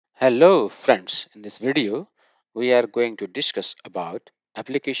Hello friends, in this video we are going to discuss about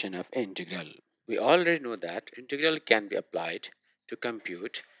application of integral. We already know that integral can be applied to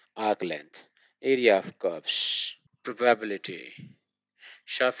compute arc length, area of curves, probability,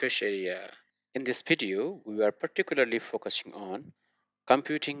 surface area. In this video we are particularly focusing on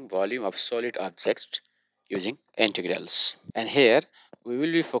computing volume of solid objects using integrals. And here we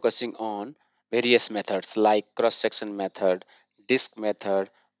will be focusing on various methods like cross-section method, disk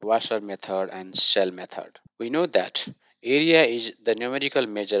method, washer method and shell method. We know that area is the numerical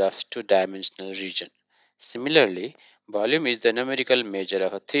measure of two-dimensional region. Similarly, volume is the numerical measure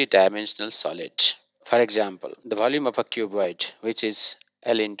of a three-dimensional solid. For example, the volume of a cuboid, which is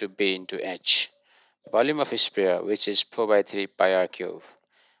L into B into H. Volume of a sphere, which is 4 by 3 pi r cube.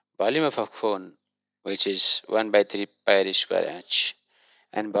 Volume of a cone, which is 1 by 3 pi r square h.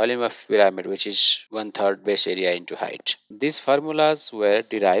 And volume of pyramid, which is one third base area into height. These formulas were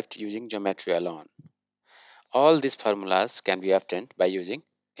derived using geometry alone. All these formulas can be obtained by using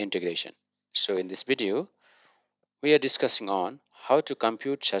integration. So in this video, we are discussing on how to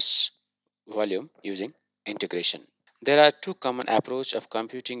compute such volume using integration. There are two common approaches of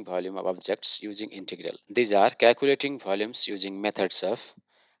computing volume of objects using integral. These are calculating volumes using methods of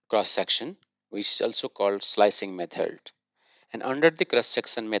cross-section, which is also called slicing method. And under the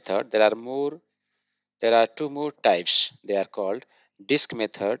cross-section method, there are two more types. They are called disk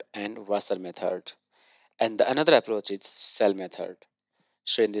method and washer method. And the another approach is cell method.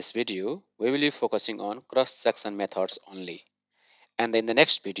 So in this video, we will be focusing on cross-section methods only. And in the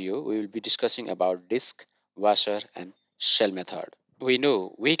next video, we will be discussing about disk, washer, and shell method. We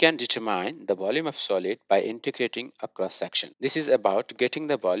know we can determine the volume of solid by integrating a cross section. This is about getting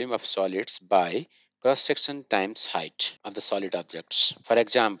the volume of solids by cross section times height of the solid objects. For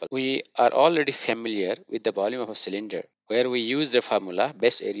example, we are already familiar with the volume of a cylinder where we use the formula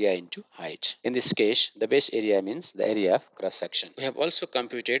base area into height. In this case, the base area means the area of cross section. We have also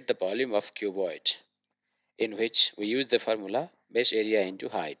computed the volume of cuboid in which we use the formula base area into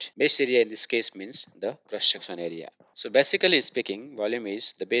height. Base area in this case means the cross section area. So basically speaking, volume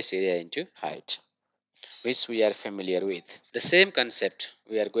is the base area into height, which we are familiar with. The same concept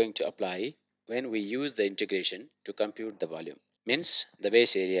we are going to apply when we use the integration to compute the volume, means the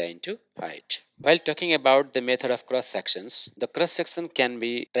base area into height. While talking about the method of cross sections, the cross section can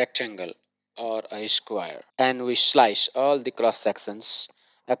be rectangle or a square, and we slice all the cross sections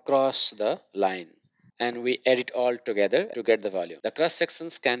across the line and we add it all together to get the volume. The cross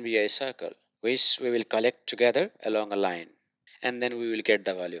sections can be a circle, which we will collect together along a line, and then we will get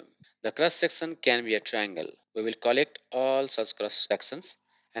the volume. The cross section can be a triangle. We will collect all such cross sections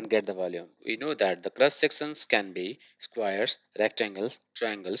and get the volume. We know that the cross sections can be squares, rectangles,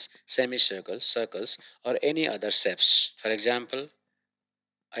 triangles, semicircles, circles, or any other shapes. For example,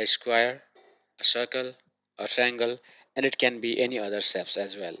 a square, a circle, a triangle, and it can be any other shapes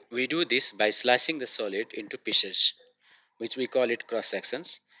as well. We do this by slicing the solid into pieces, which we call it cross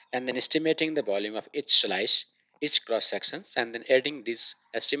sections, and then estimating the volume of each slice, each cross sections, and then adding these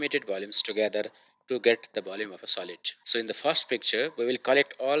estimated volumes together to get the volume of a solid. So in the first picture, we will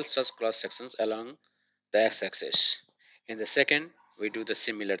collect all such cross sections along the x-axis. In the second, we do the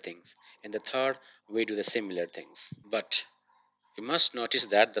similar things. In the third, we do the similar things. But you must notice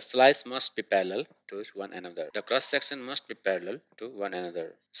that the slice must be parallel to one another. The cross section must be parallel to one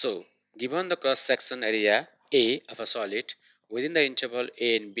another. So, given the cross section area A of a solid within the interval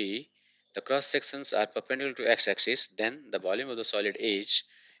A and B, the cross sections are perpendicular to x-axis, then the volume of the solid is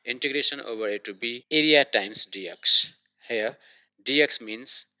integration over A to B area times dx. Here, dx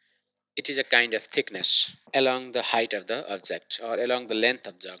means it is a kind of thickness along the height of the object or along the length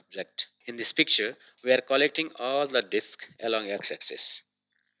of the object. In this picture, we are collecting all the discs along x-axis.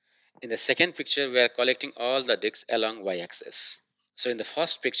 In the second picture, we are collecting all the discs along y-axis. So in the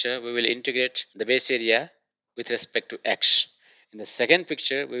first picture, we will integrate the base area with respect to x. In the second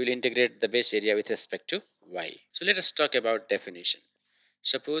picture, we will integrate the base area with respect to y. So let us talk about definition.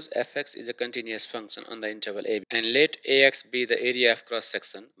 Suppose fx is a continuous function on the interval a and let ax be the area of cross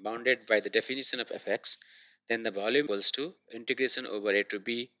section bounded by the definition of fx, then the volume equals to integration over a to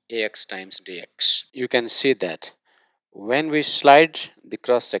b ax times dx. You can see that when we slide the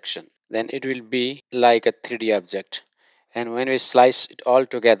cross section, then it will be like a 3D object, and when we slice it all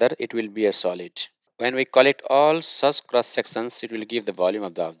together, it will be a solid. When we collect all such cross sections, it will give the volume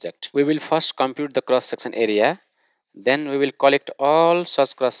of the object. We will first compute the cross section area, then we will collect all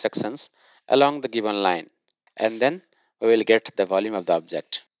such cross sections along the given line, and then we will get the volume of the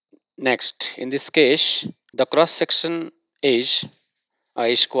object. Next, in this case, the cross section is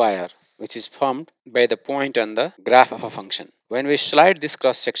a square which is formed by the point on the graph of a function. When we slide this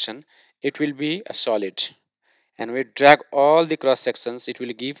cross section, it will be a solid. And we drag all the cross sections, it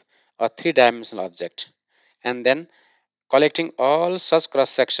will give a three-dimensional object. And then collecting all such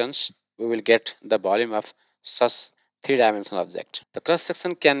cross sections, we will get the volume of such three-dimensional object. The cross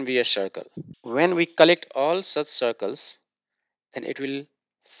section can be a circle. When we collect all such circles, then it will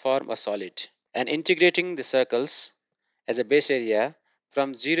form a solid. And integrating the circles as a base area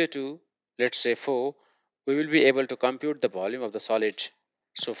from 0 to, let's say, 4, we will be able to compute the volume of the solid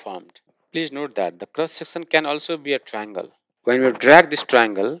so formed. Please note that the cross section can also be a triangle. When we drag this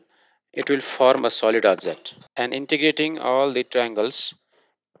triangle, it will form a solid object. And integrating all the triangles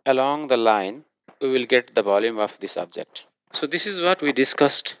along the line, we will get the volume of this object. So this is what we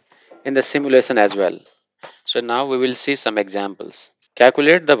discussed in the simulation as well. So now we will see some examples.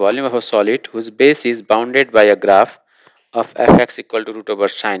 Calculate the volume of a solid whose base is bounded by a graph of fx equal to root over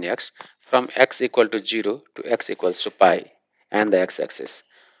sin x from x equal to 0 to x equals to pi and the x-axis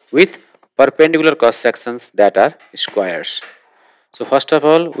with perpendicular cross sections that are squares. So first of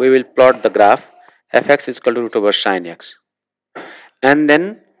all, we will plot the graph fx is equal to root over sin x, and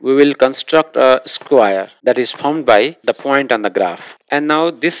then we will construct a square that is formed by the point on the graph. And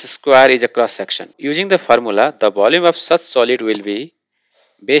now this square is a cross section. Using the formula, the volume of such solid will be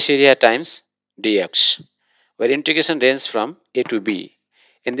base area times dx, where integration ranges from a to b.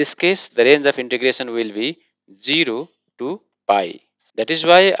 In this case, the range of integration will be 0 to pi. That is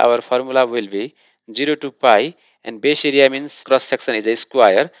why our formula will be 0 to pi, and base area means cross section is a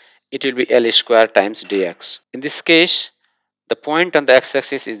square. It will be L square times dx. In this case, the point on the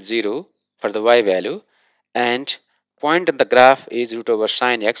x-axis is 0 for the y value, and point on the graph is root over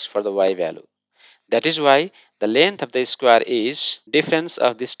sin x for the y value. That is why the length of the square is difference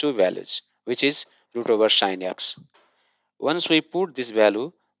of these two values, which is root over sin x. Once we put this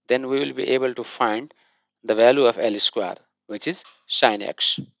value, then we will be able to find the value of L square, which is sin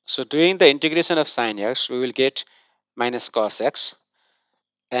x. So doing the integration of sin x, we will get minus cos x,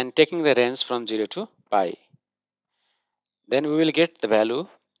 and taking the range from 0 to pi. Then we will get the value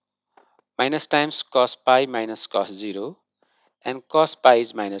minus times cos pi minus cos 0, and cos pi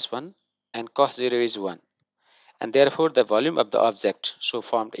is minus 1 and cos 0 is 1, and therefore the volume of the object so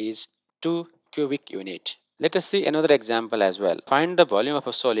formed is 2 cubic unit. Let us see another example as well. Find the volume of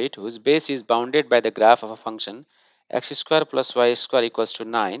a solid whose base is bounded by the graph of a function x square plus y square equals to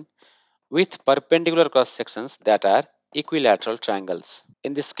 9 with perpendicular cross sections that are equilateral triangles.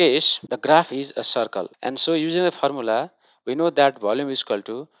 In this case, the graph is a circle, and so using the formula, we know that volume is equal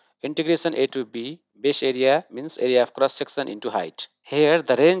to integration a to b, base area means area of cross section into height. Here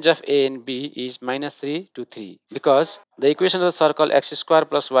the range of a and b is minus 3 to 3 because the equation of the circle x square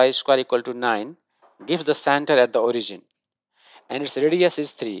plus y square equal to 9 gives the center at the origin and its radius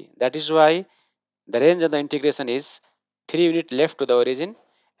is 3. That is why the range of the integration is 3 unit left to the origin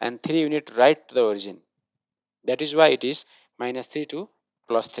and 3 unit right to the origin. That is why it is minus 3 to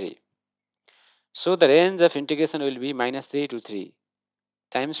plus 3. So the range of integration will be minus 3 to 3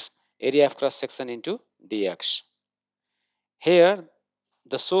 times area of cross section into dx. Here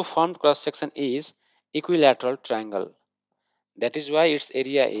the so formed cross section is equilateral triangle. That is why its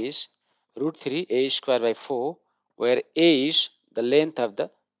area is root 3 a square by 4, where a is the length of the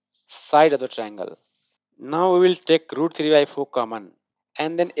side of the triangle. Now we will take root 3 by 4 common,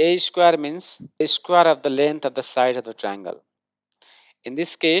 and then a square means a square of the length of the side of the triangle. In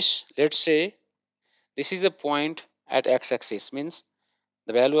this case, let's say this is the point at x-axis means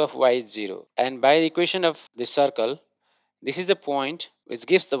the value of y is 0, and by the equation of the circle, this is the point which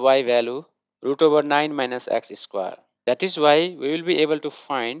gives the y value root over 9 minus x square. That is why we will be able to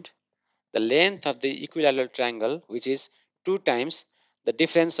find the length of the equilateral triangle, which is 2 times the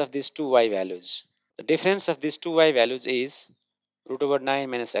difference of these two y values. The difference of these two y values is root over 9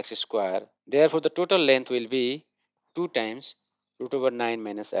 minus x square. Therefore, the total length will be 2 times root over 9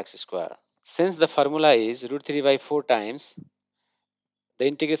 minus x square. Since the formula is root 3 by 4 times the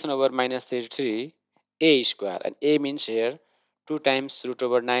integration over minus 3 to 3 a square, and a means here 2 times root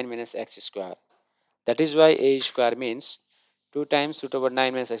over 9 minus x square. That is why a square means 2 times root over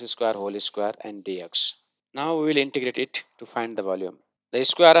 9 minus x square whole square and dx. Now we will integrate it to find the volume. The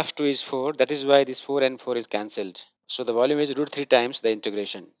square of 2 is 4, that is why this 4 and 4 is cancelled. So the volume is root 3 times the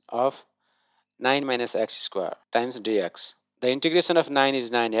integration of 9 minus x square times dx. The integration of 9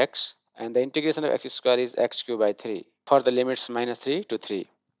 is 9x, and the integration of x square is x cube by 3 for the limits minus 3 to 3.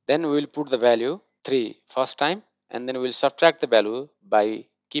 Then we will put the value 3 first time, and then we will subtract the value by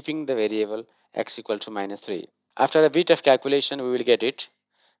keeping the variable x equal to minus 3. After a bit of calculation, we will get it.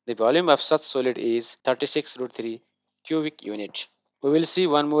 The volume of such solid is 36 root 3 cubic unit. We will see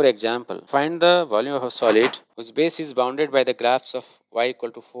one more example. Find the volume of a solid whose base is bounded by the graphs of y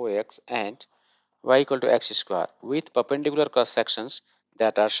equal to 4x and y equal to x square with perpendicular cross sections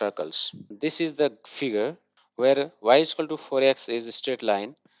that are circles. This is the figure where y is equal to 4x is a straight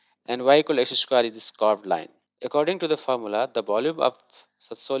line and y equal to x square is this curved line. According to the formula, the volume of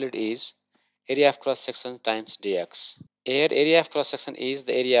such solid is area of cross section times dx. Here, area of cross section is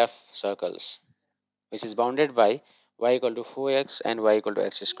the area of circles, which is bounded by y equal to 4x and y equal to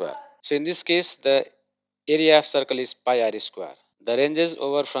x square. So in this case, the area of circle is pi r square. The range is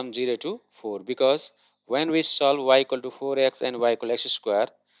over from 0 to 4 because when we solve y equal to 4x and y equal to x square,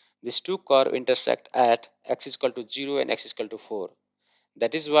 these two curves intersect at x is equal to 0 and x is equal to 4.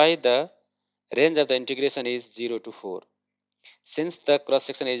 That is why the range of the integration is 0 to 4. Since the cross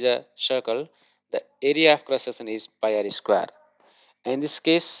section is a circle, the area of cross section is pi r square. In this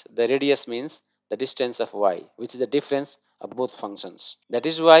case, the radius means the distance of y, which is the difference of both functions. That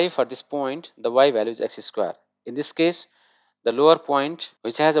is why for this point, the y value is x square. In this case, the lower point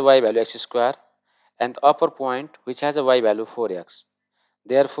which has a y value x square and the upper point which has a y value 4x.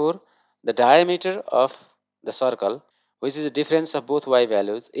 Therefore, the diameter of the circle, which is the difference of both y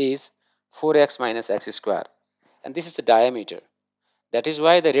values, is 4x minus x square. And this is the diameter. That is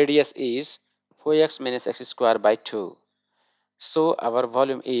why the radius is 4x minus x square by 2. So our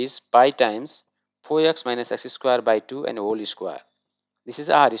volume is pi times 4x minus x square by 2 and whole square. This is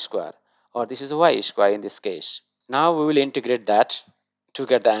r square or this is y square in this case. Now we will integrate that to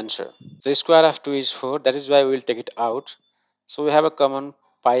get the answer. The square of 2 is 4, that is why we will take it out. So we have a common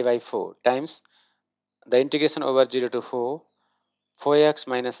pi by 4 times the integration over 0 to 4, 4x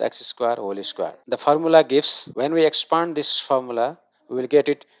minus x square whole square. The formula gives, when we expand this formula, we will get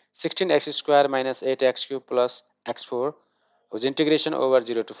it 16x square minus 8x cube plus x4 whose integration over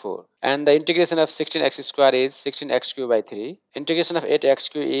 0 to 4. And the integration of 16x square is 16x cube by 3. Integration of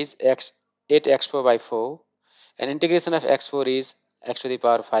 8x cube is 8x4 by 4. And integration of x4 is x to the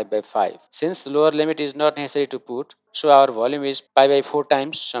power 5 by 5. Since the lower limit is not necessary to put, so our volume is pi by 4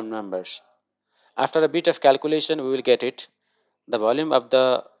 times some numbers. After a bit of calculation, we will get it. The volume of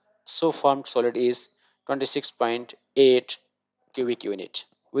the so formed solid is 26.8 cubic unit.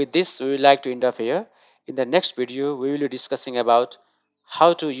 With this, we would like to end up here. In the next video, we will be discussing about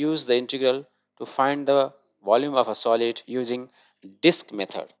how to use the integral to find the volume of a solid using disk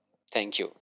method. Thank you.